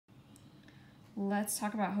let's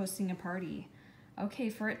talk about hosting a party. Okay,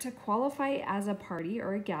 for it to qualify as a party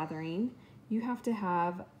or a gathering, you have to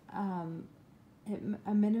have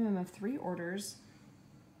a minimum of 3 orders,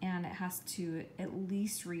 and it has to at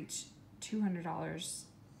least reach $200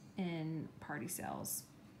 in party sales.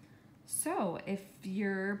 So if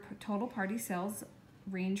your total party sales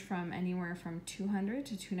range from anywhere from $200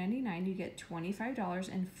 to $299, you get $25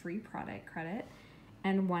 in free product credit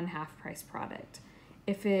and 1 half price product.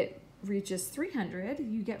 If it reaches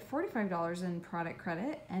 $300, you get $45 in product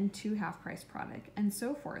credit and 2 half price product, and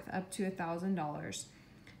so forth, up to $1,000.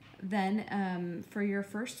 Then for your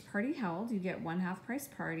first party held, you get 1 half price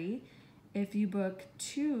party. If you book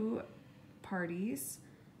 2 parties,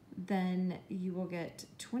 then you will get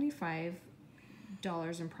 $25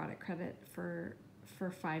 in product credit for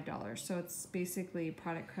 $5. So it's basically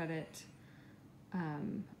product credit.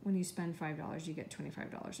 When you spend $5, you get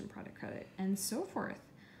 $25 in product credit, and so forth.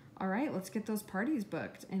 All right, let's get those parties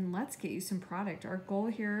booked and let's get you some product. Our goal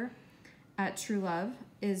here at True Love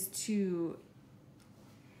is to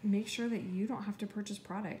make sure that you don't have to purchase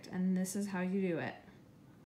product, and this is how you do it.